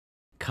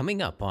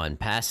Coming up on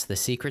Pass the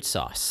Secret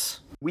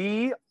Sauce.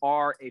 We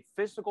are a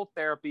physical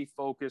therapy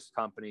focused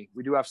company.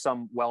 We do have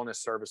some wellness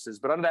services,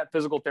 but under that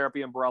physical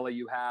therapy umbrella,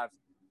 you have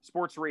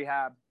sports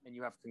rehab and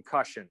you have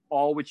concussion,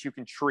 all which you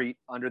can treat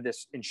under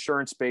this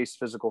insurance-based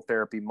physical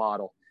therapy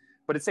model.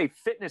 But it's a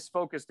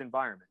fitness-focused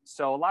environment.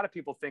 So a lot of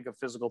people think of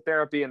physical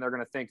therapy and they're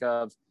going to think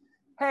of,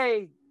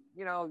 hey,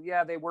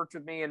 they worked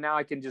with me and now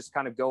I can just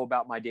kind of go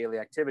about my daily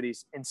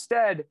activities.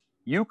 Instead,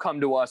 you come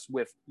to us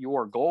with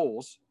your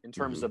goals in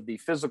terms of the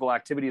physical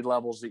activity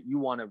levels that you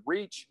want to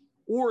reach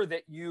or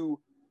that you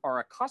are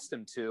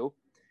accustomed to.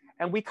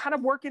 And we kind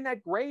of work in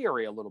that gray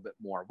area a little bit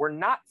more. We're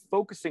not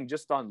focusing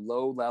just on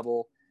low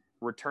level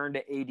return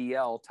to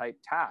ADL type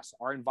tasks.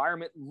 Our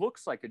environment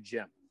looks like a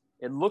gym.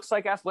 It looks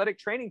like athletic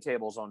training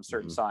tables on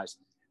certain size.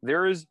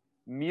 There is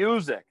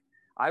music.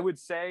 I would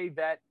say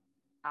that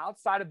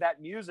outside of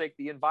that music,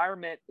 the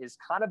environment is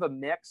kind of a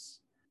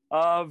mix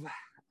of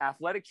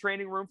athletic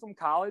training room from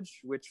college,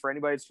 which for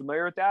anybody that's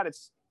familiar with that,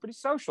 it's pretty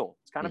social.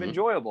 It's kind of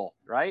enjoyable,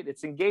 right?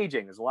 It's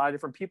engaging. There's a lot of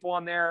different people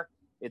on there.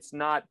 It's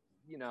not,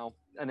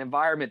 an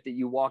environment that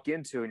you walk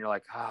into and you're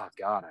like, oh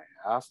God,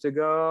 I have to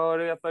go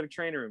to the athletic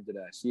training room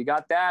today. So you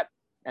got that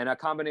and a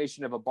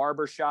combination of a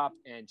barber shop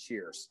and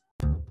Cheers.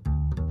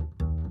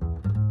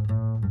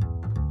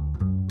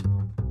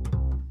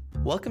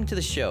 Welcome to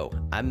the show.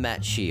 I'm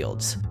Matt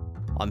Shields.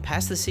 On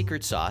Pass the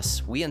Secret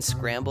Sauce, we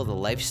unscramble the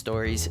life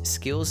stories,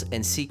 skills,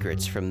 and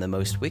secrets from the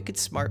most wicked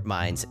smart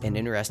minds and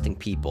interesting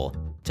people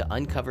to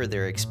uncover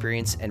their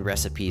experience and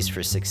recipes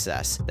for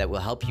success that will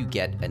help you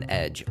get an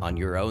edge on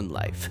your own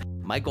life.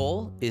 My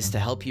goal is to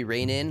help you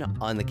rein in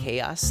on the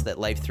chaos that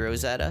life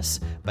throws at us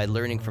by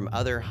learning from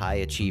other high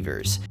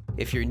achievers.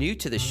 If you're new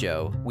to the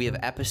show, we have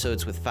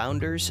episodes with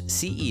founders,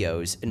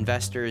 CEOs,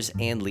 investors,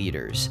 and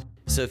leaders.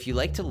 So if you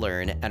like to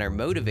learn and are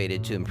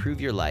motivated to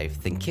improve your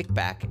life, then kick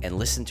back and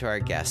listen to our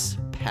guests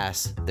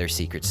pass their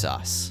secret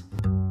sauce.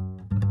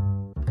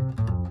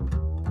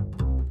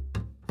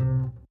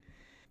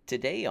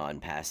 Today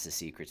on Pass the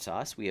Secret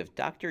Sauce, we have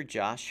Dr.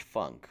 Josh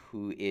Funk,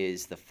 who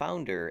is the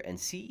founder and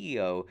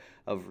CEO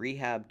of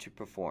Rehab to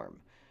Perform.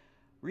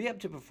 Rehab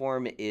to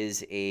Perform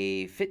is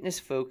a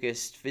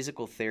fitness-focused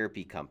physical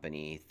therapy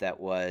company that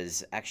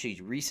was actually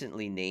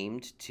recently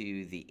named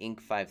to the Inc.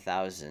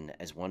 5000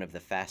 as one of the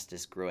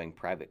fastest-growing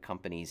private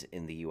companies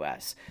in the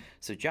U.S.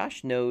 So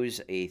Josh knows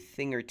a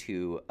thing or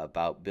two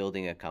about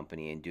building a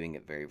company and doing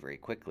it very, very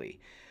quickly.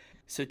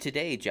 So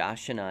today,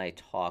 Josh and I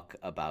talk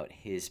about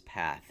his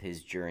path,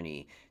 his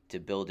journey to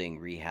building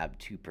Rehab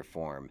to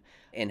Perform,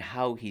 and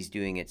how he's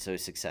doing it so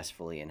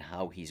successfully and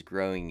how he's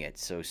growing it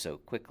so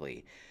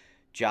quickly.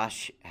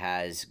 Josh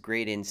has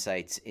great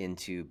insights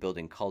into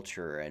building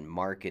culture and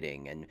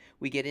marketing, and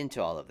we get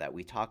into all of that.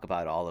 We talk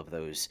about all of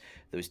those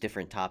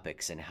different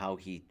topics and how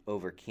he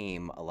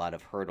overcame a lot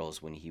of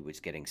hurdles when he was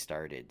getting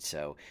started.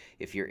 So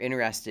if you're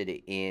interested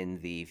in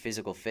the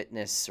physical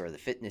fitness or the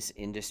fitness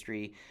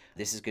industry,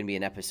 this is going to be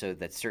an episode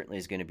that certainly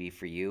is going to be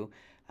for you.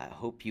 I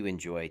hope you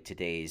enjoy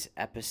today's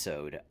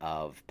episode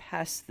of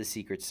Pass the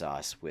Secret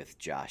Sauce with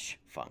Josh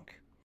Funk.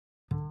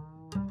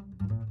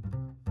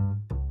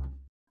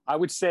 I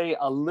would say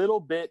a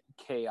little bit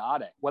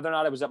chaotic, whether or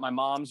not I was at my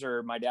mom's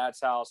or my dad's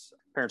house.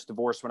 Parents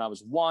divorced when I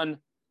was 1.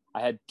 I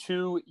had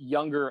 2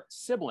 younger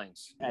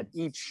siblings at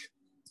each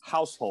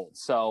household.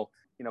 So,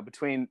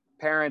 between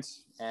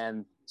parents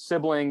and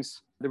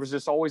siblings, there was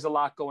just always a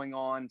lot going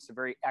on. It's a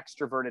very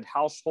extroverted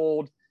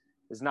household.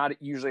 There's not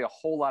usually a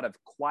whole lot of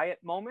quiet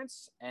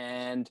moments,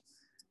 and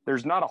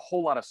there's not a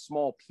whole lot of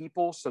small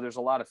people. So there's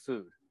a lot of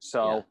food.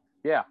 So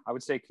yeah, I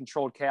would say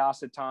controlled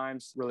chaos at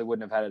times. Really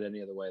wouldn't have had it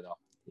any other way though.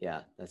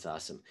 Yeah, that's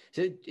awesome.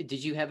 So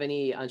did you have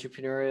any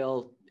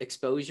entrepreneurial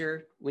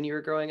exposure when you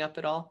were growing up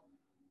at all?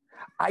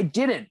 I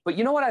didn't, but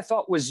what I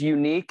thought was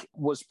unique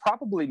was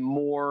probably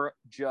more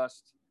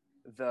just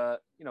the,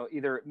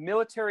 either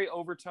military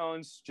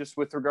overtones, just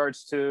with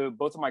regards to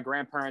both of my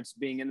grandparents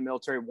being in the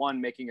military, one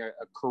making a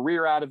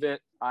career out of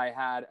it. I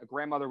had a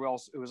grandmother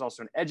who was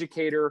also an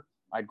educator.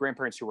 I had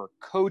grandparents who were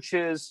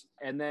coaches,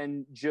 and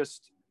then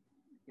just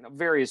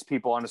various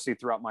people, honestly,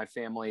 throughout my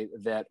family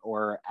that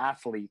were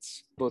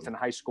athletes, both in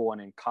high school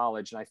and in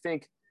college. And I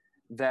think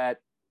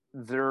that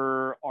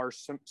there are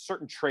some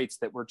certain traits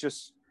that were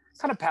just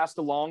kind of passed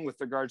along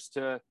with regards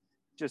to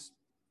just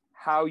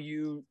how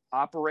you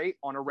operate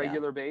on a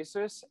regular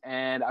basis.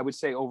 And I would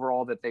say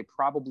overall that they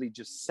probably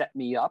just set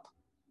me up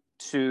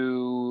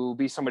to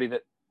be somebody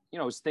that,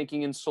 is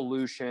thinking in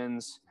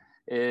solutions,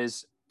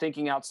 is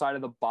thinking outside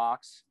of the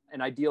box,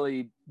 and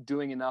ideally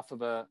doing enough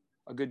of a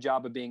good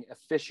job of being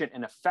efficient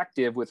and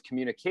effective with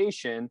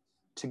communication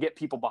to get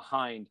people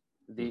behind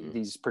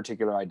these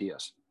particular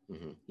ideas.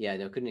 Yeah,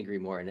 no, couldn't agree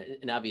more.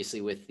 And obviously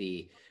with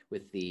the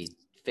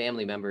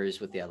family members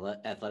with the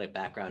athletic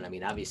background, I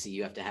mean, obviously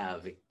you have to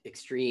have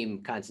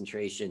extreme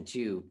concentration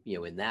too,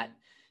 in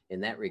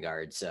that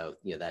regard. So,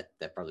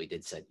 that probably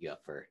did set you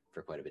up for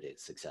quite a bit of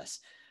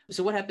success.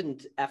 So what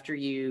happened after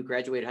you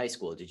graduated high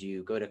school? Did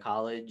you go to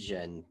college?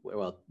 And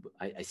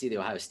I see the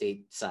Ohio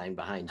State sign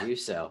behind you.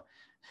 So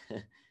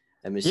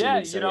I'm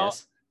assuming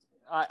yes.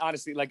 I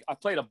honestly, like, I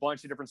played a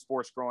bunch of different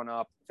sports growing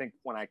up. I think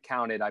when I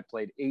counted, I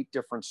played 8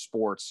 different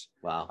sports.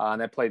 Wow.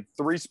 And I played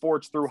 3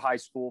 sports through high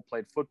school,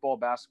 played football,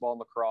 basketball, and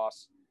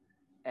lacrosse.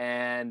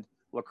 And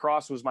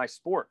lacrosse was my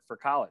sport for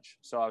college.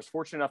 So I was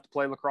fortunate enough to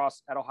play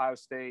lacrosse at Ohio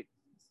State,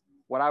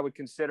 what I would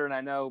consider, and I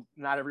know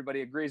not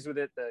everybody agrees with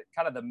it, the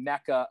kind of the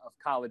mecca of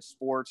college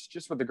sports,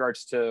 just with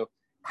regards to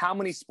how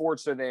many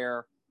sports are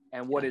there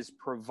and what is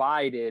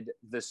provided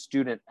the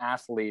student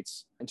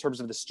athletes in terms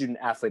of the student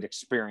athlete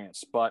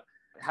experience. But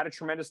had a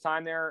tremendous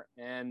time there.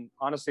 And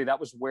honestly, that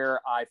was where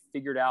I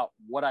figured out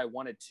what I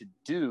wanted to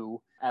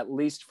do, at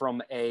least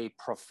from a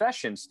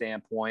profession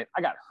standpoint.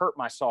 I got hurt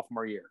my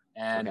sophomore year.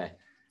 And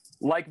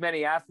like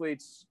many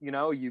athletes, you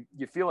know, you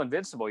feel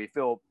invincible. You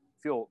feel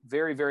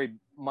very, very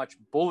much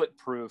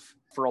bulletproof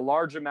for a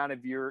large amount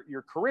of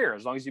your career,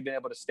 as long as you've been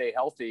able to stay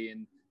healthy.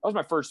 And that was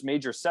my first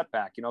major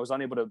setback. You know, I was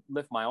unable to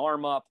lift my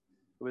arm up.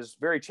 It was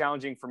very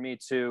challenging for me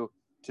to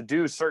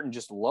do certain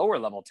just lower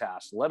level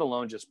tasks, let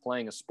alone just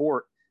playing a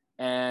sport.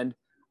 And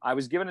I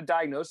was given a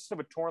diagnosis of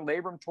a torn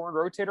labrum, torn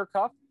rotator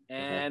cuff,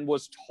 and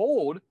was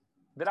told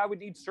that I would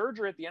need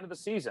surgery at the end of the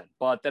season,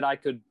 but that I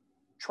could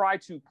try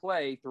to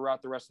play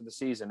throughout the rest of the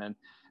season. And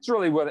it's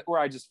really where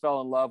I just fell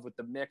in love with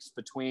the mix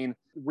between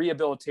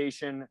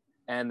rehabilitation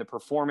and the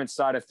performance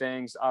side of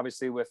things,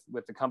 obviously with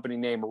the company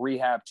name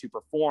Rehab to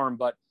Perform,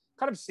 but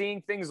kind of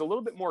seeing things a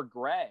little bit more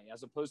gray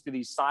as opposed to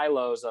these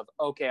silos of,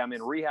 okay, I'm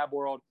in rehab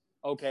world.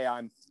 Okay,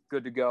 I'm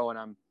good to go. And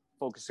I'm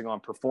focusing on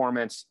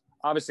performance.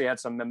 Obviously, I had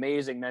some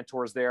amazing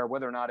mentors there,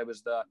 whether or not it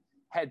was the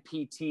head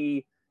PT,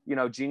 you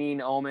know,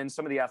 Janine Oman,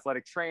 some of the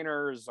athletic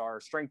trainers, our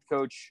strength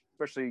coach,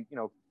 especially, you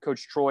know,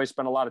 Coach Troy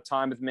spent a lot of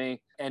time with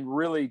me, and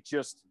really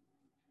just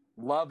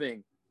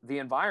loving the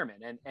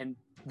environment. And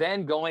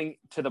then going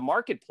to the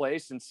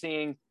marketplace and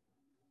seeing,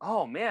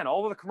 oh man,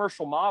 all of the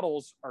commercial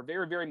models are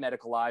very, very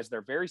medicalized.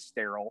 They're very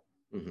sterile.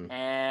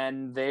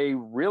 And they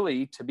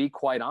really, to be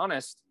quite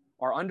honest,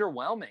 are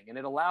underwhelming. And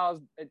it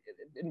allows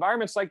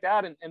environments like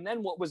that. And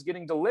then what was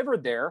getting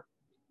delivered there,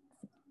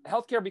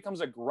 healthcare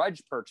becomes a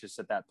grudge purchase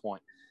at that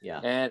point.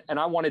 And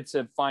I wanted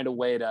to find a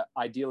way to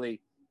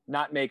ideally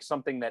not make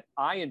something that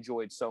I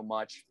enjoyed so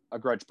much a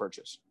grudge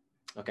purchase.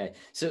 Okay.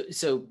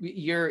 So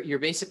you're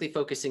basically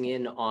focusing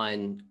in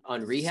on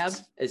rehab.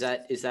 Is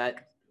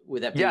that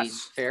would that be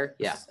fair?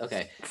 Yeah.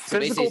 Okay. So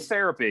physical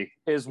therapy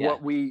is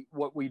what we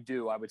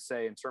do, I would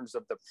say, in terms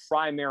of the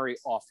primary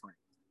offering.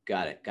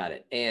 Got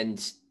it.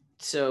 And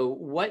so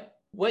what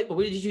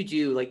did you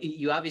do? Like,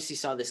 you obviously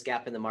saw this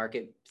gap in the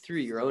market through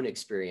your own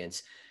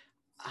experience.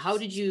 How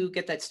did you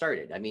get that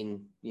started? I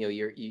mean, you know,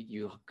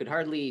 you could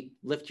hardly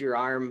lift your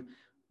arm.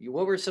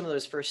 What were some of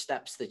those first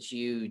steps that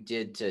you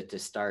did to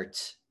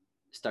start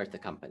the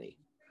company?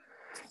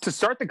 To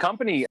start the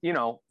company, you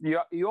know,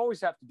 you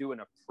always have to do an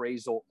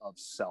appraisal of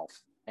self,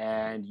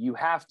 and you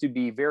have to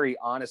be very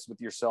honest with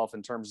yourself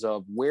in terms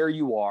of where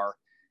you are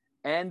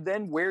and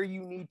then where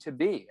you need to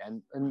be.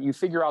 And you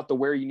figure out the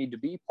where you need to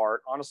be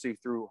part, honestly,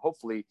 through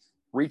hopefully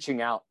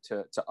reaching out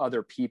to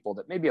other people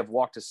that maybe have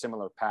walked a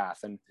similar path.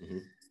 And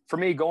for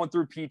me, going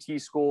through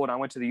PT school, and I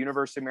went to the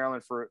University of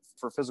Maryland for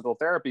physical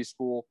therapy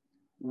school,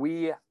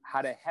 we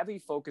had a heavy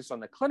focus on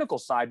the clinical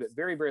side, but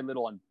very, very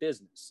little on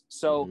business.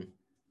 So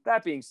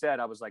that being said,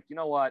 I was like, you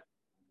know what?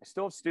 I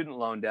still have student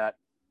loan debt,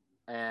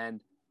 and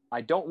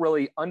I don't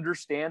really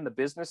understand the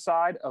business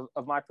side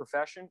of my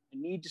profession. I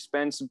need to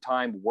spend some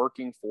time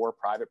working for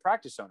private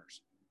practice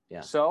owners.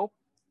 So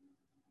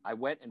I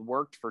went and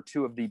worked for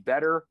 2 of the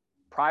better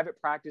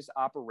private practice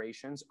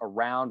operations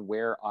around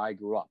where I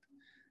grew up.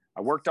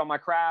 I worked on my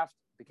craft,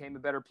 became a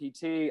better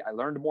PT. I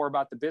learned more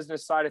about the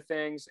business side of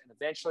things. And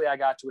eventually I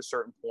got to a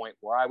certain point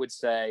where I would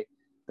say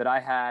that I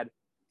had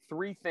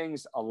 3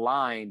 things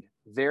aligned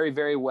very,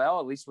 very well,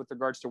 at least with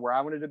regards to where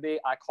I wanted to be.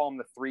 I call them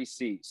the 3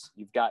 C's.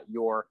 You've got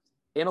your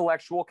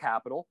intellectual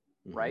capital,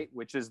 right?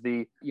 Which is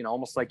the, you know,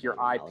 almost like your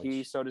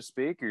IP, so to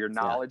speak, or your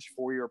knowledge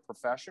for your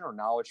profession or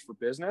knowledge for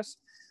business.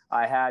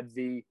 I had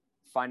the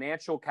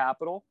financial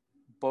capital,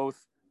 both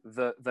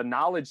the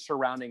knowledge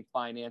surrounding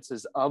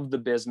finances of the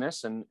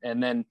business, and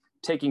then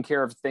taking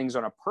care of things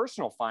on a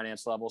personal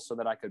finance level so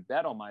that I could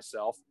bet on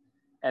myself.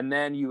 And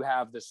then you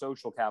have the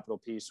social capital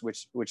piece,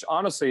 which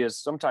honestly is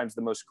sometimes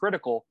the most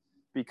critical,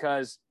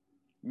 because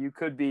you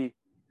could be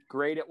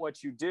great at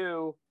what you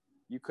do.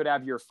 You could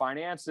have your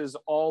finances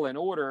all in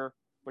order,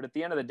 but at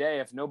the end of the day,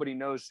 if nobody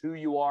knows who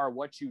you are,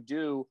 what you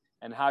do,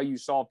 and how you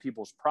solve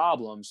people's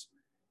problems,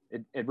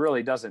 it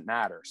really doesn't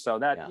matter. So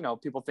that, you know,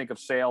 people think of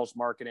sales,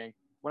 marketing.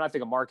 When I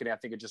think of marketing, I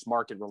think of just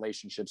market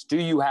relationships. Do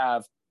you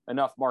have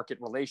enough market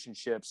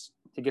relationships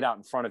to get out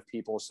in front of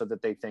people so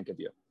that they think of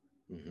you?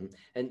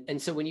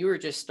 And so when you were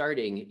just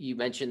starting, you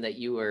mentioned that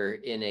you were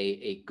in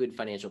a good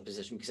financial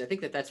position, because I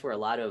think that's where a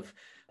lot of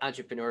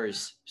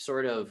entrepreneurs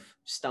sort of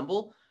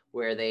stumble,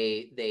 where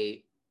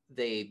they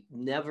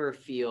never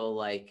feel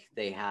like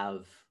they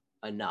have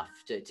enough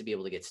to be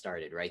able to get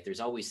started, right? There's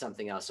always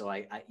something else. So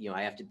I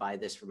have to buy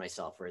this for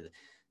myself, or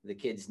the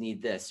kids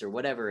need this, or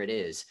whatever it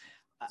is.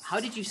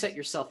 How did you set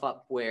yourself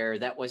up where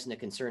that wasn't a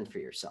concern for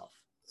yourself?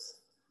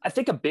 I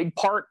think a big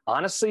part,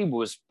 honestly,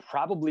 was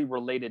probably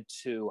related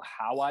to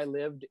how I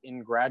lived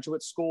in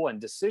graduate school and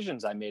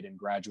decisions I made in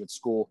graduate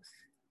school.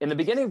 In the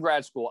beginning of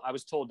grad school, I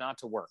was told not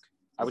to work.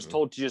 I was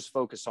told to just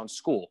focus on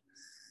school.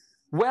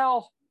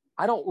 Well,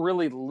 I don't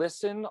really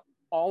listen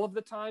all of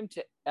the time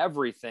to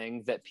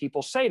everything that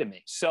people say to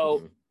me.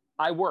 So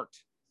I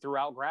worked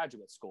throughout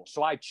graduate school.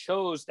 So I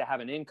chose to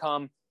have an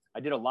income. I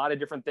did a lot of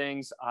different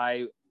things.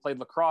 I played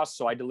lacrosse,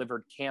 so I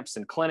delivered camps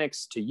and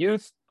clinics to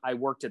youth. I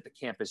worked at the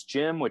campus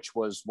gym, which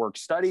was work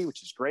study,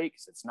 which is great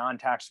because it's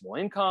non-taxable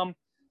income.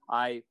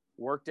 I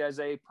worked as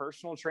a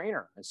personal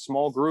trainer, a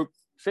small group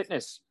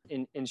fitness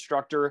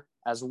instructor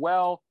as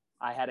well.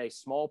 I had a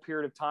small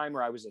period of time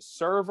where I was a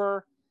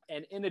server.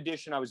 And in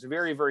addition, I was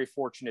very, very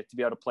fortunate to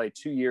be able to play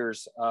 2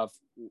 years of,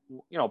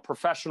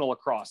 professional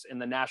lacrosse in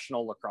the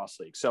National Lacrosse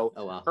League. So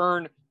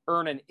earn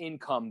an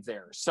income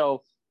there.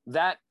 So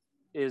that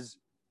is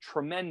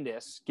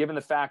tremendous given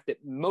the fact that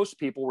most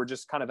people were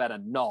just kind of at a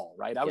null,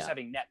 right? I was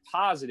having net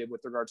positive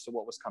with regards to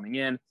what was coming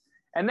in.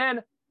 And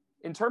then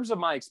in terms of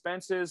my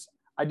expenses,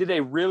 I did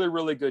a really,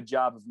 really good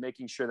job of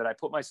making sure that I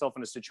put myself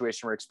in a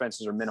situation where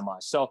expenses are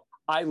minimized. So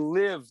I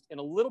lived in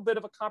a little bit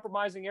of a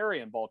compromising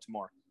area in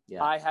Baltimore.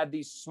 Yeah. I had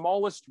the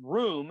smallest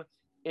room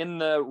in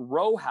the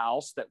row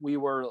house that we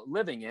were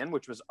living in,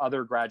 which was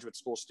other graduate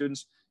school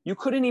students. You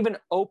couldn't even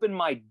open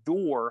my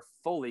door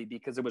fully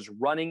because it was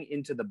running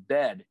into the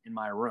bed in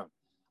my room.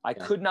 I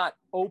could not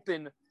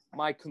open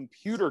my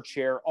computer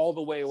chair all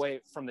the way away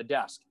from the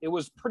desk. It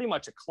was pretty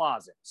much a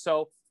closet.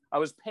 So I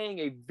was paying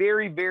a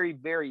very, very,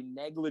 very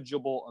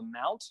negligible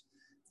amount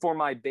for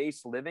my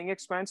base living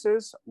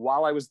expenses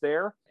while I was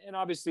there. And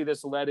obviously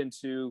this led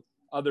into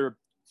other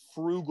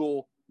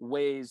frugal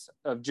ways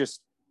of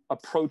just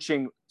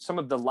approaching some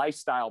of the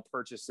lifestyle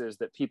purchases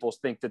that people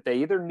think that they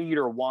either need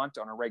or want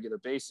on a regular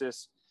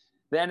basis.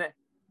 Then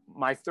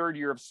my third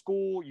year of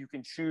school, you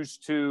can choose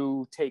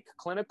to take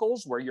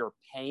clinicals where you're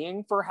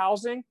paying for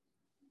housing.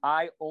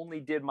 I only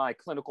did my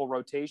clinical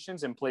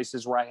rotations in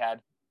places where I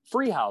had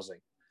free housing.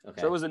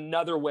 Okay. So it was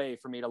another way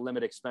for me to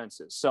limit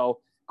expenses. So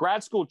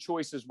grad school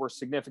choices were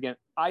significant.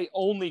 I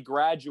only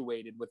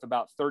graduated with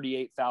about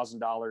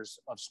 $38,000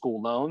 of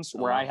school loans,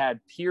 where I had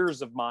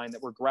peers of mine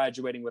that were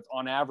graduating with,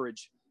 on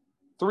average,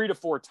 3 to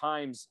 4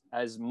 times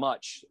as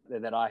much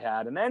that I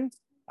had. And then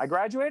I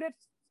graduated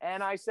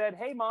and I said,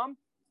 hey, Mom,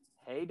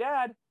 hey,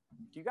 Dad,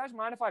 do you guys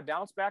mind if I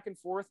bounce back and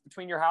forth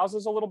between your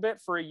houses a little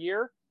bit for a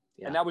year?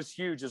 Yeah. And that was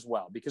huge as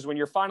well, because when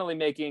you're finally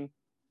making,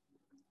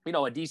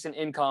 a decent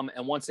income,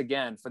 and once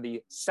again, for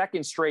the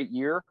second straight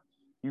year,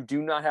 you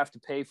do not have to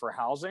pay for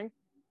housing.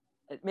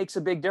 It makes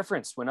a big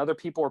difference when other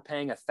people are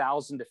paying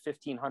 $1,000 to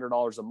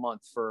 $1,500 a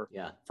month for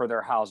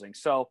their housing.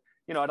 So,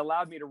 it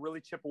allowed me to really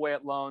chip away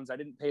at loans. I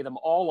didn't pay them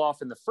all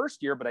off in the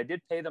first year, but I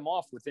did pay them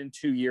off within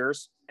 2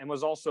 years, and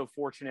was also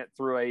fortunate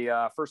through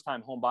a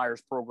first-time home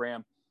buyers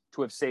program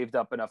to have saved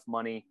up enough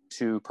money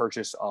to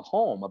purchase a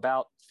home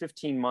about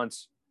 15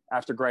 months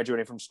after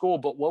graduating from school.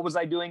 But what was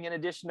I doing in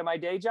addition to my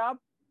day job?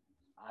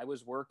 I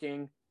was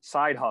working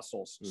side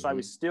hustles. So I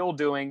was still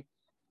doing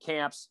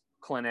camps,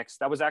 clinics.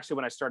 That was actually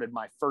when I started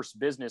my first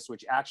business,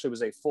 which actually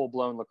was a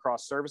full-blown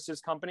lacrosse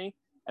services company.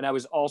 And I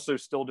was also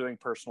still doing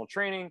personal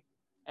training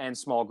and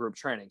small group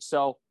training.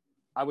 So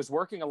I was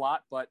working a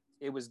lot, but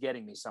it was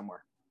getting me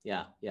somewhere.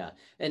 Yeah. Yeah.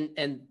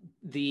 And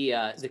the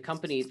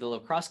company, the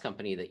lacrosse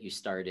company that you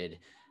started,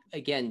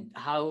 again,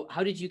 how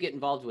did you get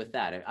involved with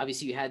that?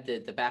 Obviously you had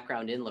the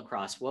background in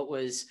lacrosse. What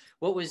was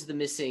the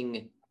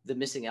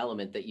missing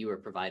element that you were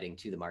providing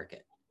to the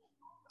market?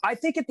 I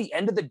think at the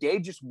end of the day,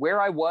 just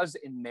where I was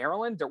in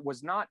Maryland, there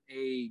was not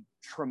a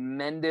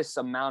tremendous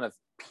amount of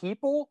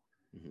people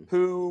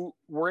who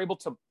were able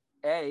to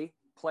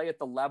play at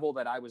the level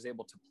that I was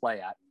able to play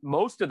at.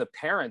 Most of the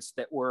parents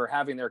that were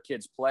having their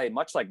kids play,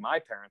 much like my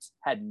parents,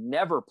 had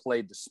never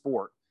played the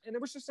sport. And there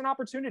was just an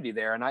opportunity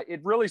there. And it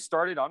really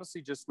started,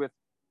 honestly, just with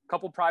a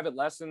couple private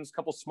lessons, a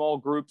couple small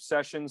group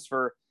sessions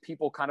for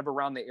people kind of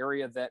around the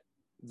area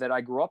that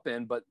I grew up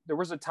in. But there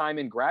was a time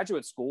in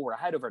graduate school where I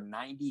had over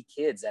 90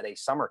 kids at a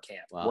summer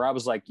camp. Wow. Where I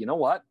was like, you know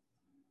what?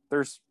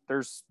 There's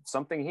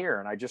something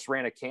here. And I just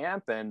ran a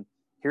camp, and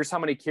here's how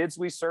many kids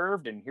we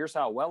served, and here's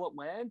how well it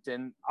went.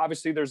 And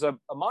obviously there's a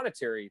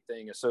monetary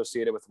thing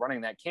associated with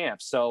running that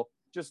camp. So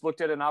just looked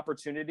at an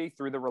opportunity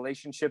through the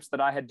relationships that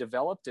I had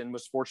developed, and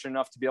was fortunate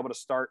enough to be able to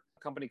start a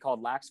company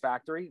called Lax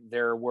Factory.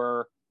 There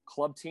were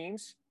club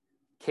teams,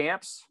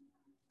 camps,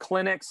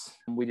 clinics.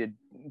 We did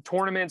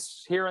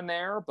tournaments here and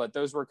there, but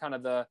those were kind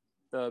of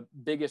the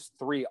biggest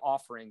 3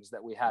 offerings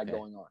that we had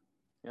going on.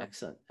 Yeah.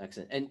 Excellent.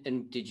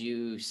 And did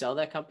you sell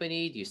that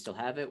company? Do you still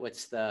have it?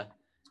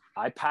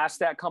 I passed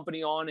that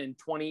company on in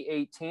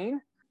 2018.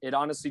 It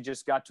honestly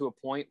just got to a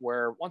point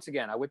where, once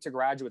again, I went to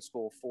graduate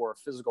school for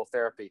physical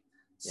therapy.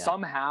 Yeah.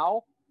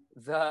 Somehow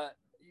that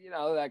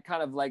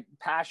kind of like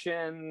passion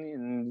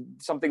and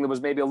something that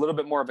was maybe a little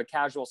bit more of a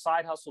casual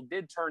side hustle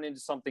did turn into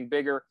something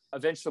bigger.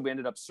 Eventually we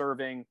ended up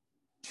serving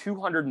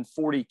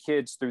 240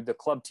 kids through the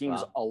club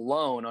teams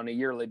alone on a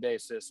yearly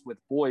basis, with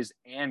boys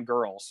and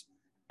girls.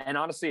 And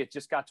honestly, it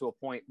just got to a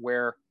point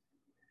where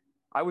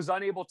I was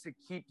unable to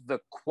keep the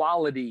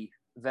quality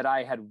that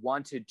I had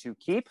wanted to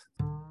keep.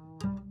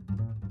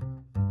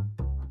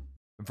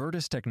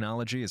 Vertus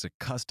Technology is a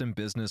custom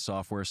business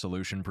software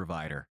solution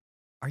provider.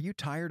 Are you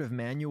tired of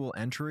manual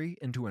entry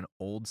into an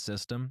old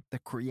system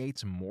that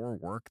creates more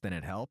work than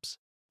it helps?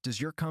 Does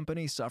your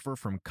company suffer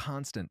from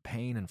constant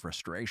pain and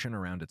frustration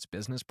around its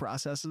business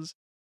processes?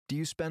 Do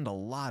you spend a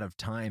lot of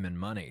time and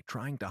money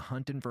trying to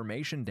hunt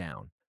information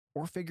down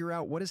or figure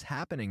out what is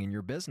happening in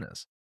your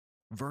business?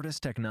 Vertus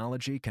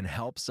Technology can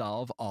help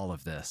solve all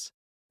of this.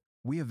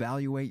 We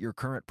evaluate your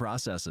current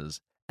processes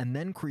and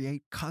then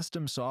create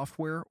custom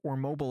software or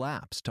mobile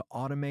apps to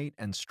automate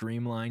and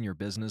streamline your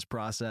business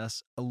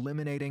process,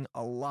 eliminating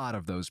a lot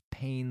of those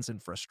pains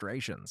and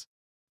frustrations.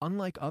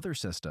 Unlike other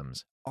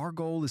systems, our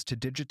goal is to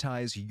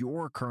digitize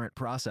your current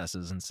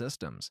processes and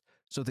systems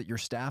so that your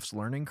staff's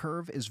learning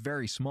curve is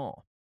very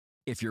small.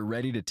 If you're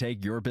ready to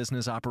take your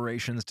business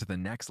operations to the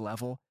next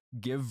level,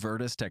 give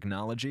Vertus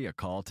Technology a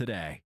call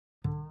today.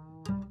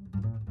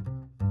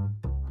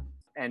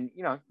 And,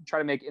 try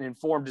to make an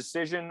informed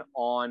decision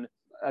on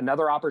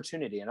another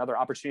opportunity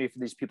for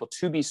these people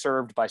to be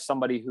served by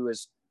somebody who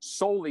is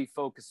solely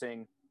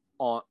focusing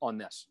on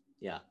this.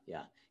 Yeah.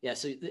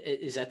 So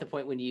is that the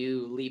point when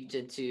you leaped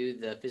into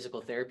the physical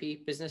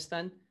therapy business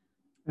then?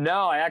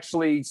 No,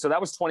 so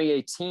that was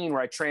 2018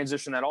 where I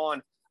transitioned that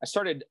on. I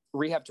started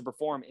Rehab to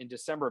Perform in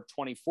December of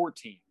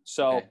 2014.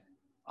 So okay.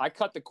 I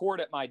cut the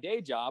cord at my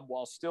day job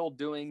while still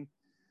doing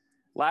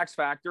Lax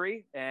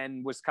Factory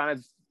and was kind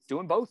of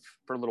doing both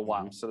for a little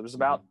while. Mm-hmm. So there was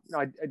about,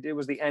 it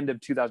was the end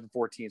of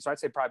 2014. So I'd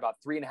say probably about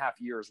 3.5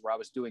 years where I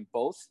was doing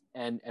both,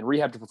 and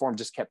Rehab to Perform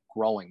just kept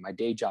growing. My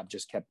day job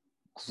just kept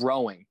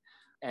growing.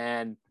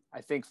 And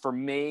I think for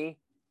me,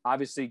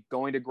 obviously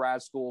going to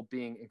grad school,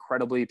 being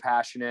incredibly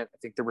passionate, I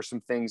think there were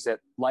some things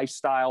that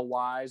lifestyle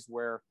wise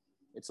where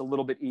it's a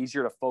little bit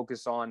easier to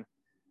focus on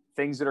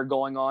things that are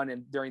going on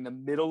and during the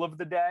middle of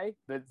the day.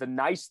 The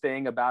nice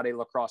thing about a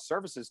lacrosse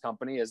services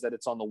company is that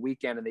it's on the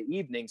weekend and the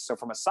evening. So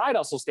from a side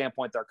hustle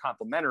standpoint, they're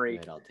complementary.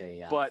 Right, I'll tell you,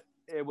 yeah. But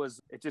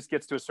it just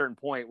gets to a certain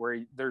point where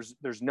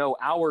there's no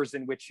hours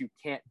in which you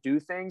can't do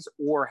things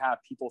or have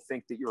people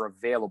think that you're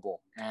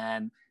available.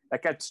 And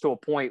that gets to a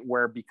point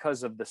where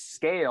because of the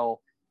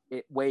scale,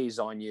 it weighs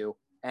on you.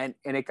 And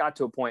it got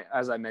to a point,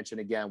 as I mentioned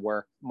again,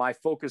 where my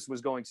focus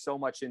was going so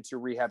much into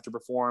Rehab to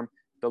Perform.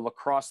 The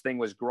lacrosse thing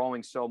was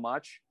growing so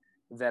much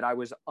that I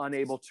was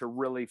unable to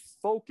really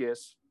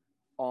focus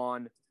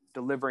on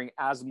delivering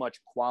as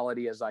much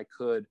quality as I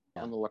could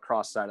on the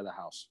lacrosse side of the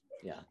house.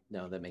 Yeah,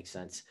 no, that makes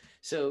sense.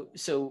 So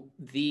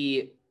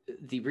the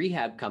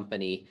rehab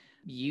company,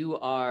 you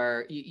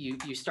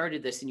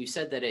started this and you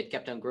said that it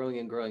kept on growing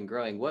and growing and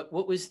growing. What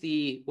was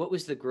the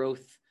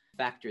growth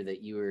factor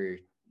that you were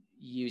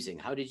using?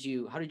 How did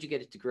you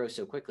get it to grow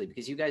so quickly?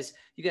 Because you guys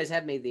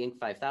have made the Inc.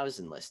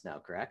 5000 list now,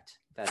 correct?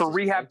 For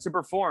Rehab to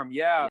Perform.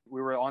 Yeah.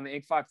 We were on the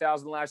Inc.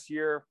 5000 last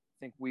year. I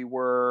think we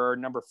were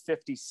number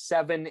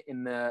 57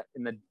 in the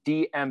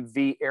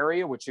DMV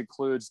area, which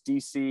includes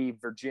DC,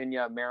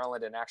 Virginia,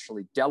 Maryland, and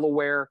actually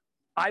Delaware.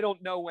 I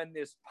don't know when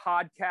this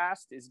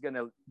podcast is going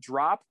to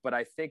drop, but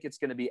I think it's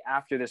going to be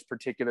after this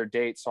particular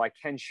date. So I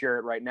can share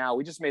it right now.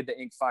 We just made the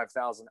Inc.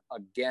 5000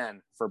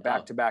 again for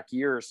back-to-back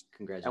years.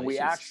 Congratulations. And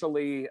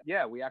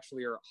we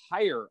actually are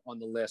higher on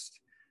the list.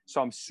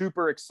 So I'm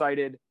super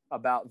excited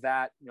about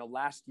that.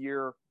 Last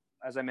year,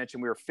 as I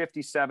mentioned, we were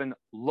 57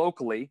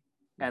 locally,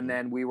 and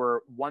then we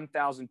were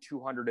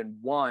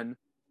 1,201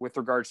 with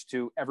regards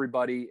to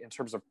everybody in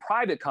terms of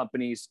private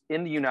companies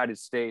in the United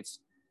States.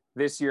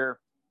 This year,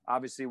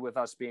 obviously, with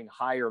us being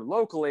higher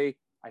locally,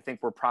 I think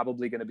we're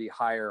probably going to be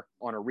higher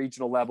on a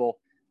regional level,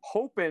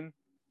 hoping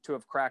to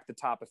have cracked the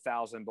top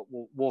 1,000, but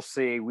we'll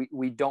see.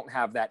 We don't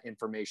have that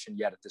information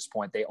yet at this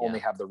point. They only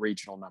have the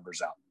regional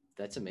numbers out.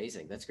 That's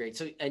amazing. That's great.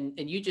 So, and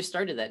you just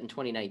started that in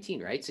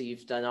 2019, right? So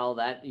you've done all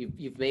that.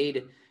 You've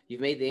made the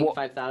Inc.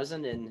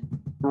 5000 and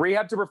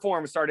Rehab to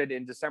Perform started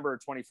in December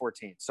of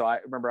 2014. So I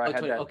remember I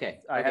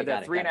had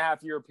that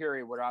 3.5 year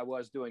period where I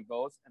was doing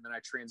both, and then I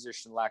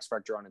transitioned Lax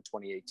Factor on in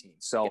 2018.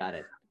 So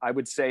I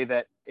would say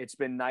that it's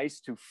been nice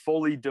to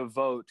fully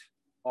devote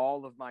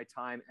all of my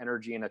time,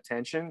 energy, and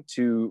attention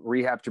to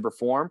Rehab to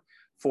Perform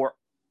for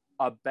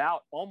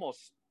about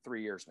almost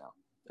 3 years now.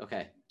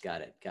 Okay.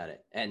 Got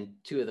it. And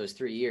 2 of those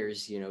 3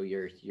 years,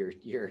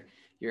 you're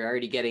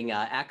already getting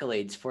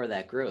accolades for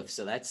that growth.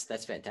 So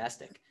that's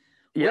fantastic.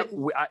 Yep.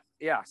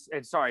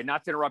 And sorry,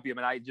 not to interrupt you,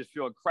 but I just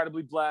feel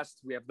incredibly blessed.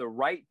 We have the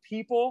right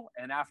people.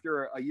 And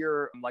after a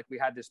year like we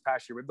had this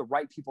past year, we have the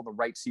right people, the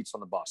right seats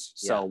on the bus.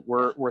 So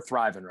we're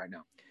thriving right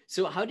now.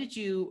 So how do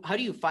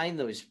you find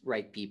those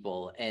right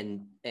people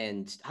and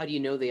how do you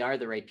know they are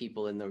the right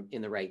people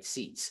in the right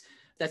seats?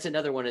 That's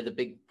another one of the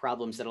big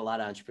problems that a lot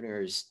of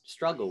entrepreneurs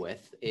struggle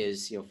with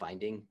is,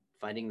 finding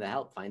the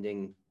help,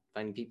 finding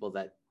people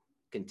that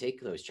can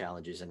take those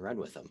challenges and run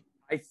with them.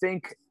 I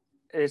think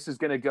this is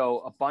going to go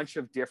a bunch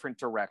of different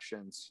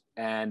directions,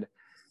 and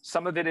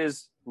some of it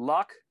is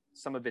luck.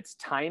 Some of it's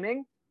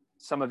timing.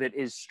 Some of it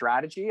is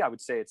strategy. I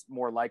would say it's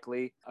more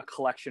likely a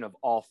collection of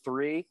all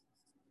three.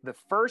 the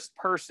first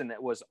person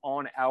that was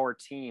on our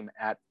team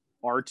at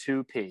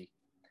R2P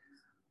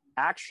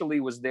actually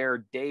was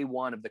there day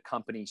one of the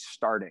company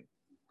starting.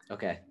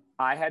 Okay.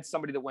 I had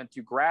somebody that went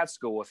to grad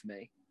school with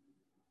me,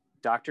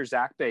 Dr.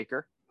 Zach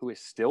Baker, who is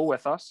still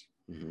with us,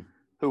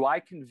 who I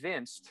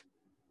convinced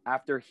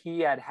after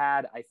he had,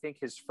 I think,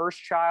 his first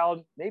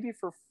child,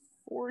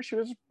 she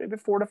was maybe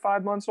 4 to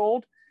 5 months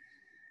old,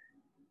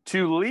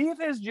 to leave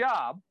his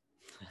job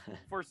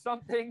for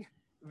something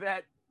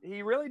that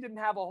he really didn't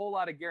have a whole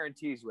lot of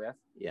guarantees with.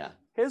 Yeah.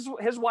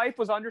 His wife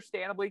was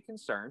understandably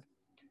concerned.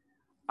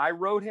 I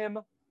wrote him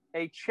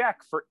a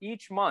check for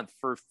each month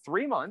for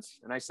 3 months.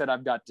 And I said,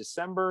 I've got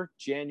December,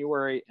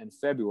 January, and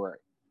February.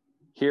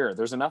 Here,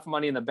 there's enough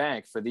money in the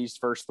bank for these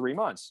first 3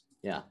 months.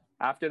 Yeah.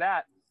 After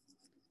that,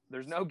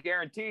 there's no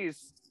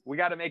guarantees. We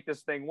got to make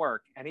this thing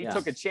work. And he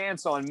took a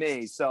chance on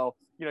me. So,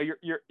 your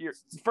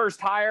first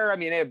hire, I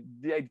mean,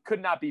 it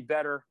could not be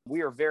better.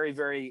 We are very,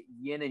 very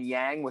yin and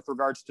yang with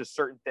regards to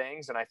certain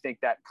things. And I think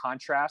that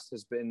contrast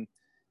has been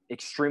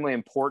extremely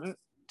important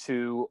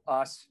to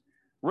us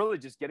really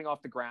just getting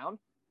off the ground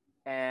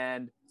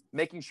and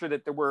making sure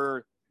that there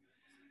were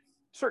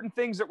certain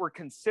things that were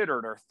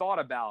considered or thought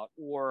about,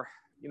 or,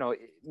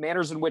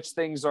 manners in which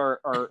things are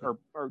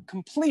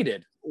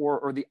completed,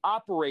 or the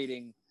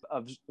operating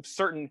of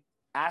certain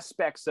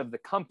aspects of the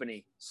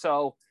company.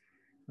 So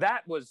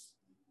that was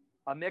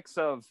a mix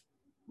of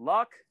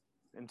luck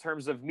in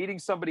terms of meeting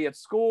somebody at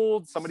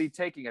school, somebody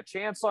taking a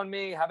chance on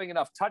me, having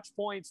enough touch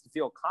points to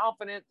feel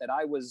confident that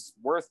I was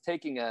worth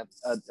taking a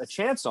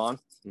chance on.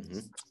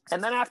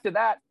 And then after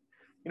that,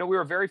 we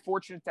were very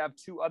fortunate to have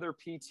 2 other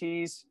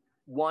PTs,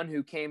 one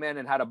who came in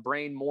and had a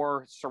brain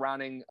more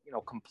surrounding,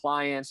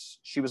 compliance.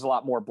 She was a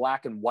lot more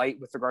black and white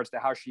with regards to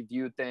how she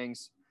viewed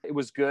things. It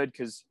was good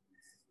because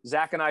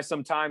Zach and I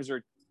sometimes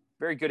are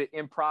very good at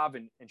improv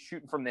and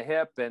shooting from the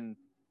hip. And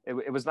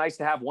it was nice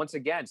to have, once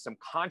again, some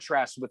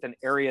contrast with an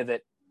area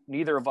that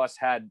neither of us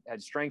had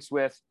strengths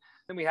with.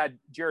 Then we had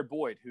Jared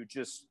Boyd, who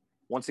just,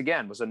 once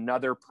again, was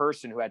another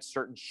person who had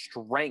certain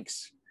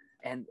strengths.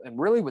 And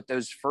really with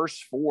those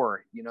first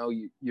 4,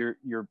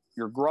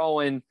 you're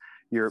growing,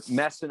 you're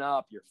messing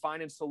up, you're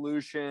finding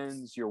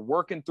solutions, you're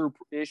working through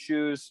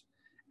issues,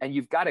 and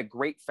you've got a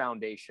great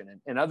foundation.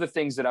 And other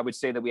things that I would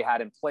say that we had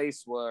in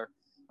place were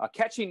a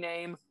catchy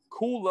name,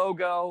 cool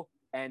logo,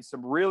 and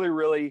some really,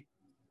 really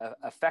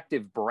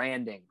effective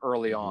branding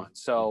early on.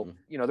 So,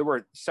 there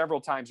were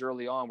several times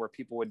early on where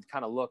people would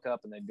kind of look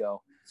up and they'd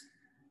go,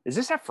 is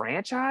this a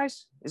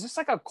franchise? Is this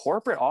like a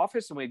corporate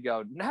office? And we'd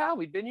go, no,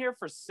 we've been here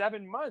for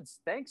 7 months.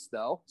 Thanks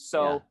though.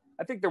 So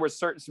I think there was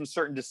some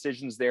certain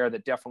decisions there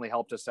that definitely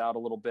helped us out a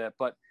little bit.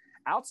 But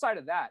outside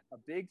of that, a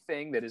big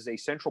thing that is a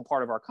central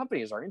part of our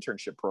company is our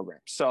internship program.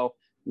 So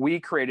we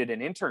created an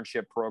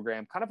internship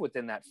program kind of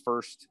within that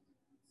first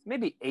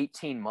maybe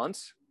 18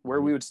 months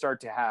where we would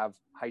start to have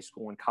high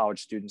school and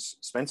college students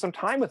spend some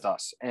time with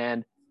us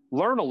and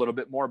learn a little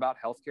bit more about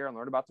healthcare and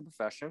learn about the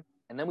profession.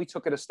 And then we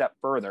took it a step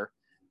further,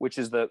 which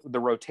is the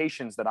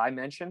rotations that I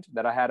mentioned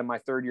that I had in my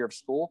 3rd year of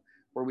school,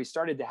 where we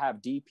started to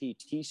have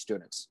DPT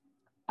students.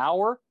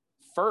 Our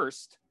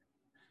first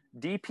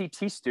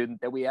DPT student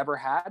that we ever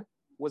had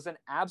was an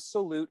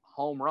absolute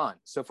home run.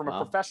 So from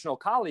a professional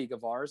colleague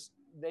of ours,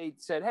 they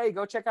said, hey,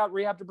 go check out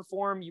Rehab to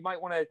Perform. You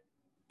might want to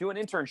do an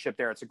internship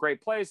there. It's a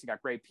great place. You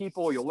got great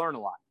people. You'll learn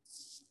a lot.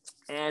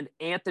 And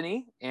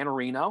Anthony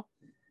Anarino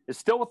is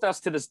still with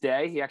us to this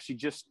day. He actually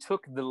just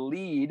took the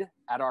lead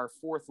at our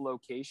 4th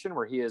location,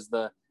 where he is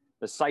the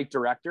site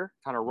director,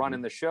 kind of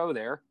running the show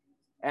there.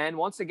 And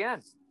once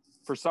again,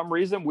 for some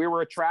reason, we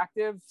were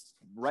attractive,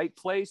 right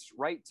place,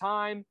 right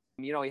time.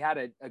 He had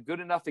a good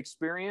enough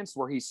experience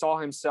where he saw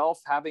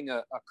himself having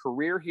a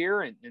career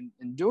here and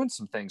doing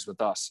some things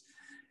with us.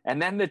 And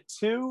then the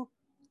 2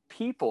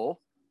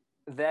 people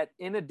that,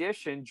 in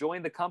addition,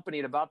 joined the company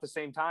at about the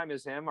same time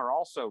as him are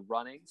also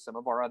running some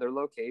of our other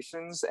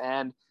locations,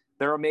 and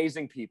they're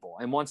amazing people.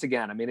 And once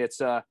again, I mean,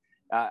 it's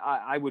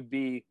I would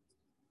be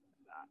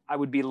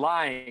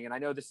lying, and I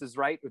know this is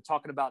right. We're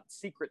talking about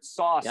secret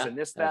sauce and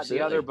this, that, and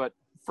the other, but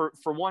for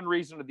one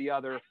reason or the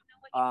other,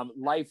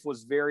 life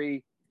was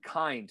very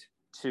kind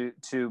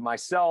to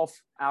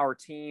myself, our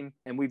team,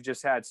 and we've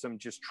just had some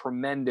just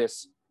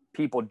tremendous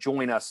people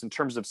join us in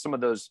terms of some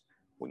of those,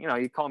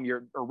 you call them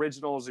your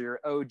originals or your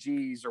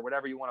OGs or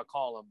whatever you want to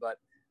call them, but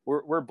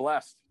we're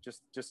blessed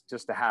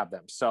just to have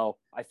them. So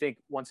I think,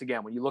 once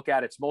again, when you look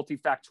at it, it's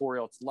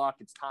multifactorial, it's luck,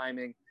 it's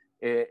timing,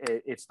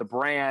 it's the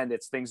brand,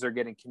 it's things that are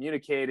getting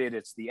communicated,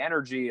 it's the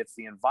energy, it's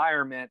the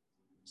environment,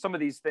 some of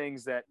these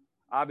things that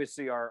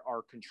obviously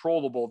are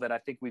controllable, that I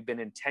think we've been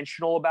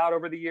intentional about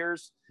over the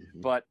years.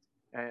 But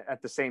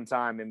at the same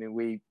time, I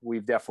mean,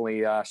 we've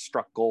definitely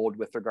struck gold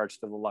with regards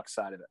to the luck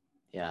side of it.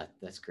 Yeah,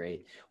 that's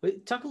great.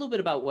 Talk a little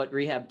bit about what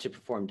Rehab to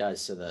Perform does,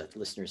 so the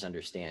listeners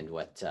understand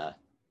what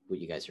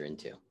you guys are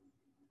into.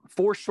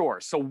 For sure.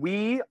 So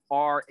we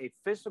are a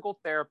physical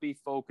therapy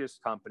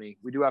focused company.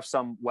 We do have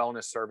some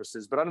wellness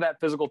services, but under that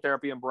physical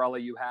therapy umbrella,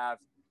 you have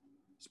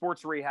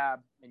sports rehab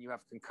and you have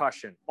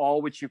concussion,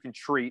 all which you can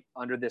treat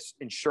under this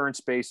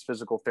insurance-based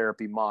physical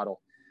therapy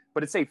model.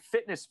 but it's a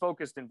fitness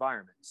focused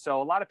environment.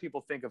 So a lot of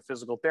people think of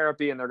physical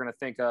therapy and they're going to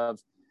think of,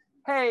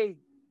 hey,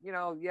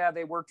 yeah,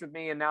 they worked with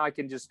me and now I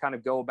can just kind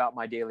of go about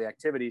my daily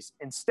activities.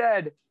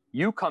 Instead,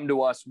 you come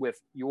to us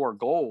with your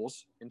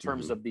goals in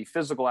terms of the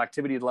physical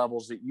activity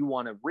levels that you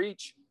want to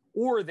reach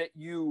or that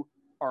you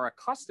are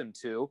accustomed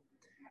to.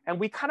 And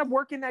we kind of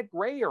work in that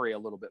gray area a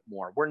little bit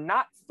more. We're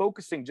not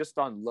focusing just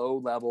on low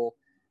level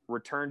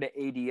return to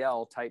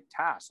ADL type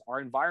tasks. Our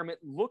environment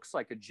looks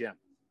like a gym.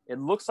 It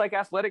looks like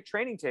athletic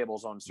training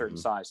tables on certain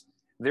size.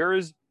 There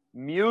is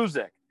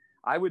music.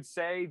 I would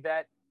say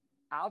that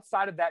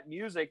outside of that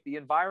music, the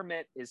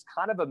environment is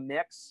kind of a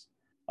mix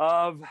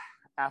of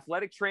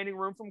athletic training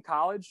room from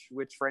college,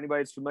 which for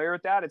anybody that's familiar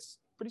with that, it's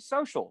pretty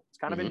social. It's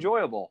kind of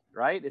enjoyable,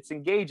 right? It's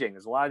engaging.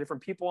 There's a lot of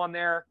different people on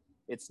there.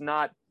 It's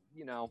not,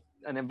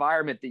 an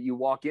environment that you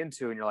walk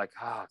into and you're like,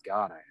 oh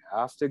God,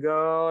 I have to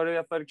go to the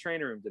athletic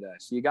training room today.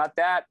 So you got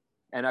that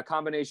and a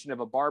combination of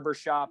a barber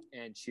shop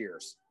and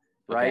cheers,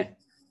 right? Okay.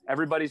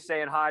 Everybody's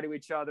saying hi to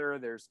each other.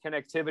 There's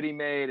connectivity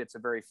made. It's a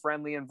very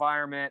friendly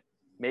environment.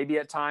 Maybe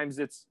at times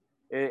it's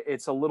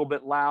a little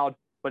bit loud,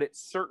 but it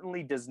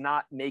certainly does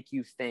not make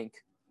you think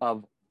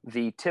of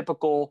the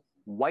typical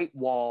white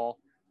wall,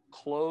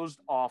 closed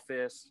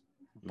office,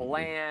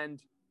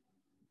 bland,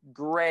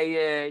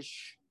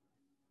 grayish,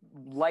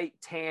 light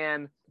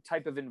tan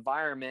type of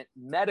environment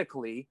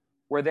medically,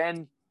 where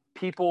then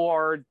people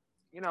are,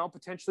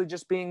 potentially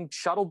just being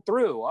shuttled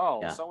through.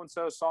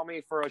 So-and-so saw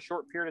me for a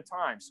short period of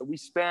time. So we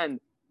spend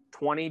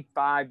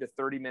 25 to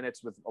 30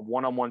 minutes with a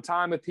one-on-one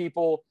time with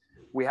people.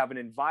 We have an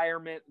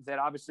environment that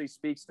obviously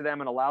speaks to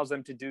them and allows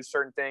them to do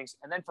certain things.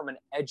 And then from an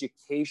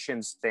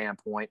education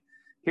standpoint,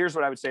 here's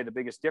what I would say the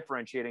biggest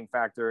differentiating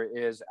factor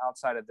is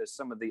outside of this,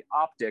 some of the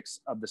optics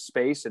of the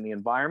space and the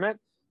environment.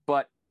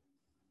 But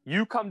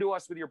you come to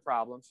us with your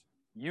problems.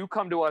 You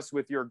come to us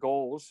with your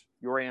goals,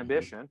 your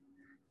ambition,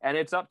 and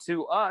it's up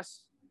to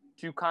us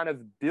to kind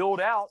of build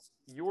out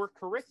your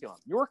curriculum.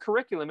 Your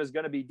curriculum is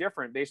going to be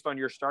different based on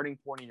your starting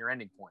point and your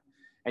ending point.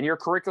 And your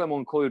curriculum will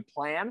include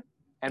plan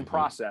and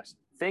process.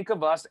 Think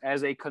of us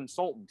as a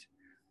consultant.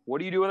 What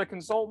do you do with a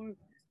consultant?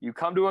 You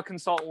come to a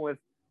consultant with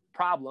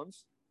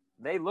problems.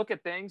 They look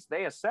at things,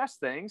 they assess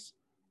things,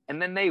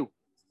 and then they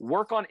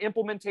work on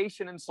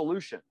implementation and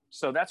solution.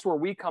 So that's where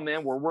we come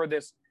in, where we're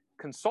this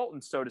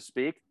consultant, so to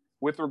speak,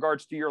 with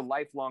regards to your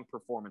lifelong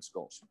performance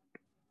goals.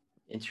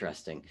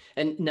 Interesting.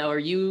 And now are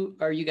you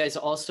guys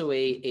also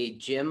a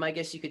gym, I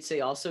guess you could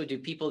say also? Do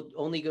people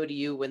only go to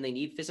you when they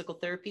need physical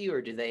therapy,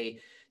 or do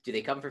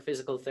they come for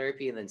physical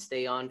therapy and then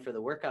stay on for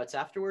the workouts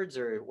afterwards?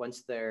 Or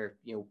once they're,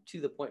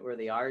 to the point where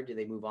they are, do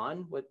they move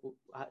on?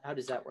 How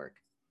does that work?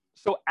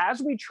 So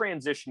as we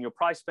transition, you'll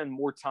probably spend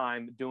more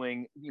time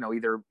doing,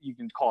 either you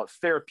can call it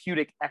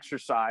therapeutic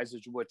exercise,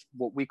 which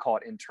what we call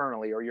it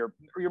internally, or your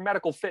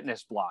medical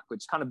fitness block, which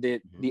is kind of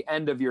the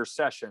end of your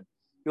session.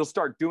 You'll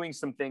start doing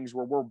some things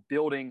where we're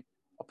building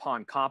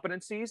upon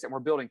competencies and we're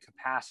building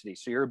capacity.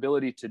 So your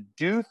ability to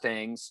do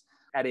things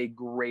at a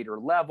greater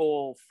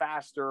level,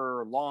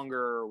 faster,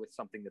 longer, with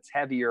something that's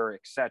heavier,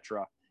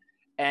 etc.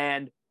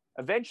 And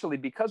eventually,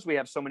 because we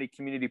have so many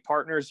community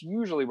partners,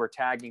 usually we're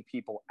tagging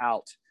people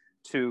out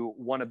to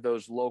one of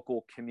those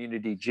local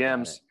community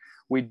gyms.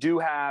 We do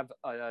have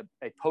a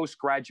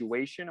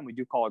post-graduation, and we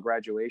do call it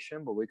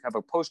graduation, but we have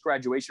a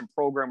post-graduation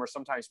program where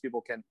sometimes people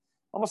can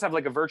almost have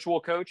like a virtual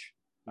coach.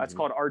 That's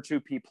called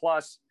R2P+.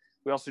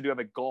 We also do have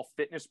a golf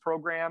fitness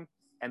program.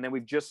 And then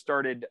we've just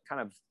started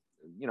kind of,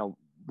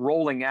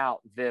 rolling out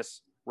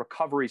this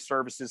recovery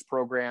services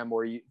program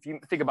where if you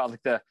think about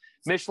like the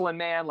Michelin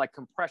Man, like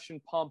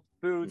compression pump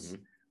boots,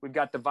 we've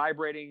got the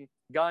vibrating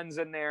guns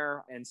in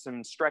there and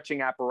some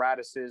stretching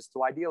apparatuses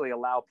to ideally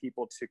allow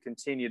people to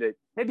continue to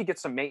maybe get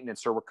some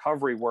maintenance or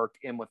recovery work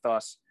in with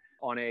us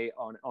on a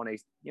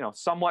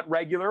somewhat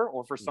regular,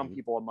 or for some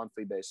people a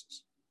monthly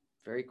basis.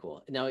 Very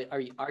cool. Now,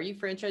 are you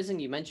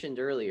franchising? You mentioned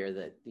earlier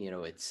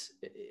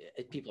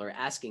that, people are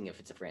asking if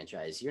it's a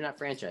franchise. You're not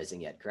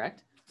franchising yet,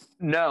 correct?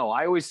 No,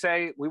 I always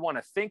say we want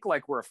to think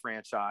like we're a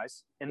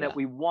franchise, and that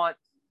we want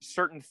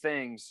certain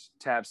things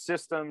to have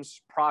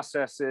systems,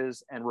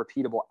 processes, and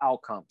repeatable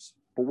outcomes.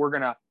 But we're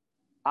going to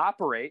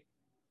operate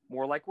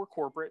more like we're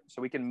corporate,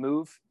 so we can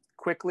move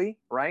quickly,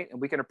 right?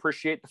 And we can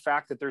appreciate the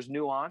fact that there's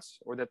nuance,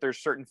 or that there's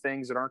certain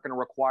things that aren't going to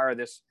require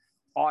this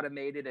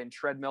automated and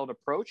treadmilled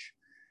approach.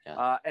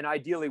 And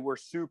ideally, we're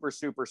super,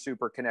 super,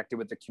 super connected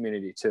with the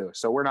community too.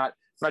 So we're not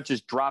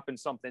just dropping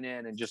something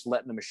in and just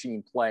letting the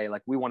machine play.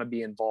 Like, we want to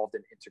be involved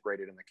and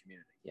integrated in the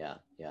community. Yeah.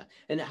 Yeah.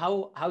 And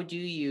how do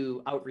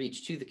you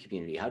outreach to the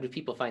community? How do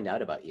people find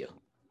out about you?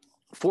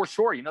 For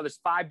sure. There's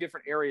 5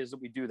 different areas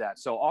that we do that.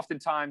 So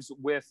oftentimes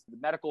with the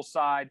medical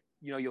side,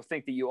 you'll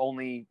think that you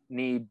only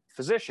need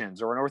physicians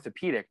or an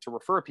orthopedic to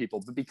refer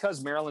people. But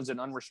because Maryland's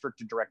an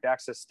unrestricted direct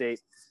access state,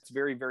 it's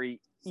very,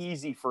 very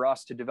easy for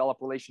us to develop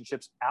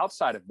relationships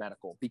outside of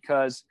medical,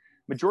 because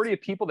majority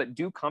of people that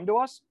do come to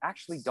us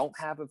actually don't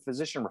have a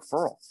physician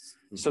referral.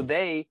 So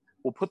they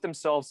will put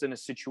themselves in a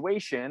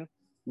situation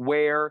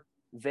where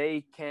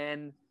they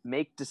can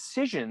make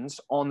decisions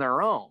on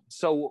their own.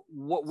 So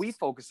what we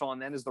focus on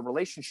then is the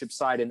relationship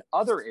side in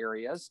other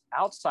areas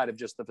outside of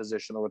just the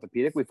physician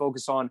orthopedic. We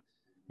focus on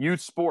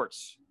youth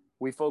sports.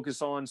 We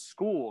focus on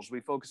schools. We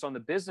focus on the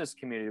business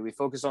community. We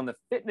focus on the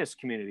fitness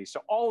community.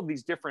 So all of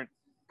these different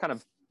kind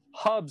of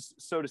hubs,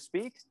 so to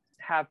speak,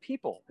 have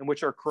people in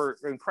which are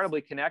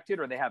incredibly connected,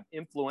 or they have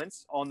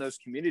influence on those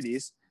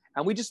communities.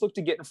 And we just look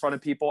to get in front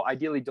of people,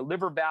 ideally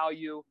deliver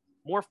value,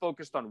 more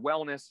focused on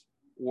wellness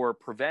or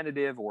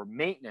preventative or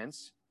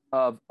maintenance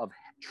of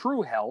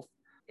true health,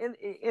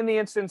 in the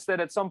instance that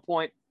at some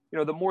point,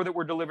 the more that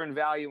we're delivering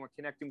value and we're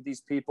connecting with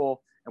these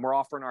people and we're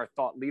offering our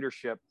thought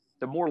leadership,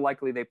 the more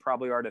likely they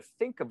probably are to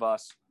think of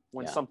us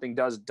when something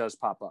does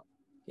pop up.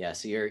 Yeah.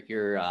 So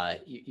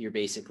you're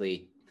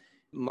basically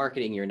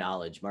marketing your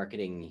knowledge,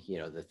 marketing,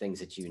 the things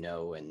that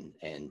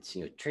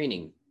and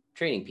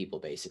training people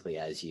basically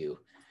as you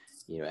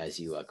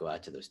go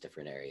out to those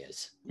different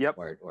areas. Yep.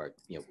 Or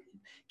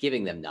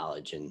giving them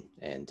knowledge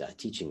and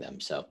teaching them.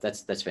 So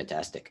that's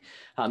fantastic.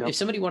 Yep. If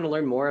somebody want to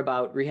learn more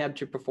about Rehab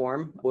to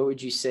Perform, what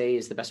would you say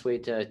is the best way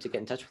to get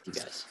in touch with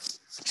you guys?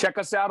 Check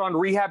us out on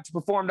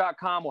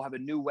rehabtoperform.com. We'll have a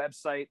new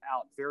website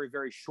out very,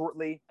 very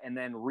shortly. And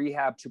then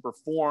Rehab to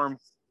Perform,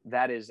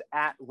 that is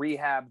at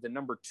Rehab,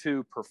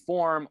 2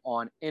 Perform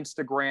on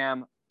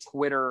Instagram,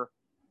 Twitter,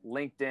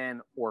 LinkedIn,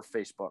 or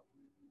Facebook.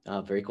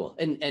 Oh, very cool.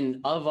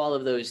 And of all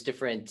of those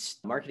different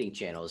marketing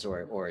channels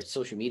or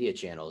social media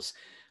channels,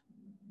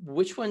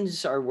 which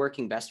ones are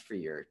working best for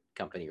your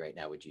company right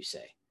now, would you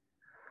say?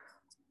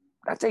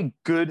 That's a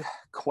good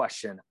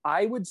question.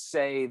 I would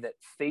say that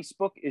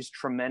Facebook is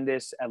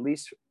tremendous, at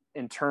least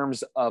in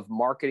terms of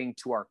marketing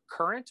to our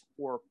current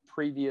or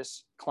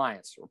previous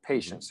clients or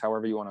patients,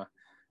 however you want to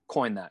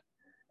coin that.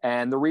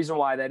 And the reason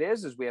why that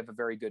is we have a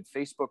very good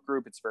Facebook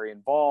group. It's very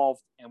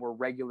involved, and we're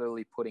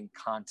regularly putting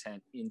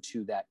content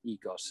into that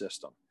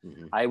ecosystem.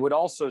 Mm-hmm. I would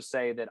also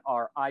say that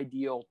our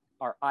ideal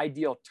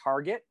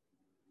target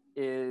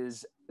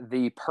is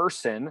the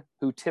person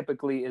who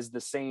typically is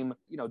the same,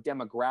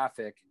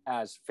 demographic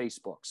as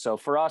Facebook. So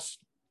for us,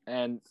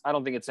 and I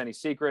don't think it's any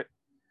secret,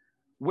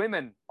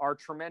 women are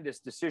tremendous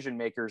decision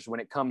makers when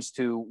it comes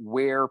to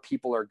where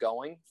people are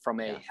going from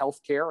a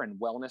healthcare and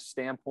wellness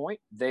standpoint.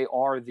 They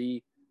are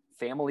the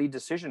family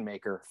decision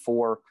maker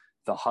for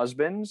the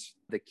husbands,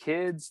 the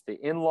kids, the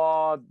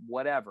in-law,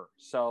 whatever.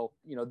 So,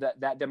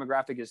 that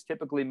demographic is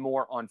typically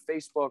more on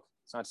Facebook.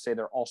 It's not to say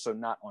they're also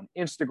not on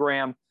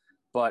Instagram,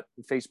 but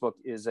Facebook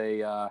is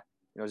a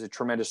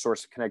tremendous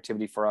source of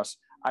connectivity for us.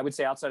 I would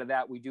say outside of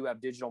that, we do have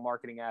digital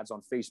marketing ads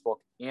on Facebook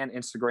and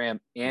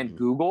Instagram and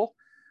Google,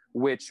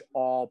 which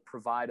all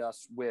provide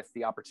us with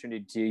the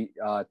opportunity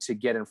to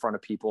get in front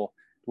of people.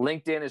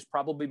 LinkedIn is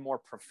probably more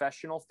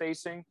professional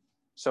facing.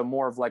 So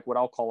more of like what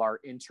I'll call our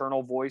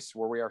internal voice,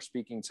 where we are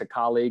speaking to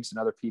colleagues and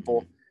other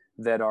people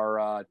that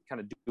are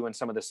kind of doing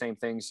some of the same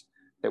things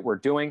that we're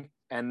doing.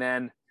 And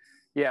then,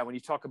 when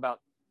you talk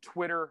about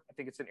Twitter, I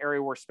think it's an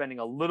area we're spending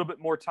a little bit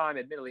more time.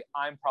 Admittedly,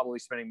 I'm probably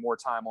spending more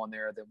time on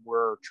there than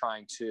we're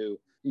trying to,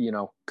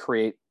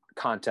 create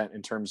content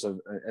in terms of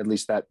at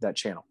least that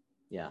channel.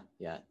 Yeah.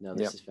 No,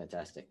 this is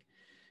fantastic.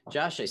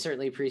 Josh, I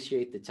certainly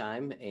appreciate the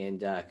time,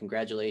 and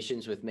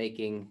congratulations with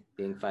being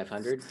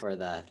 500 for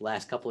the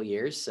last couple of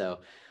years. So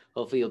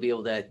hopefully you'll be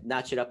able to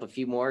notch it up a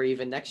few more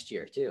even next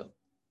year too.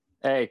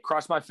 Hey,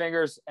 cross my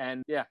fingers,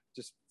 and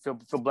just feel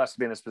blessed to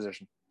be in this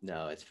position.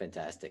 No, it's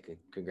fantastic.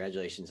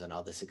 Congratulations on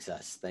all the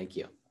success. Thank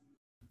you.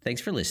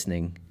 Thanks for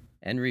listening.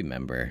 And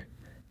remember,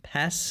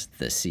 pass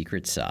the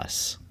secret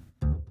sauce.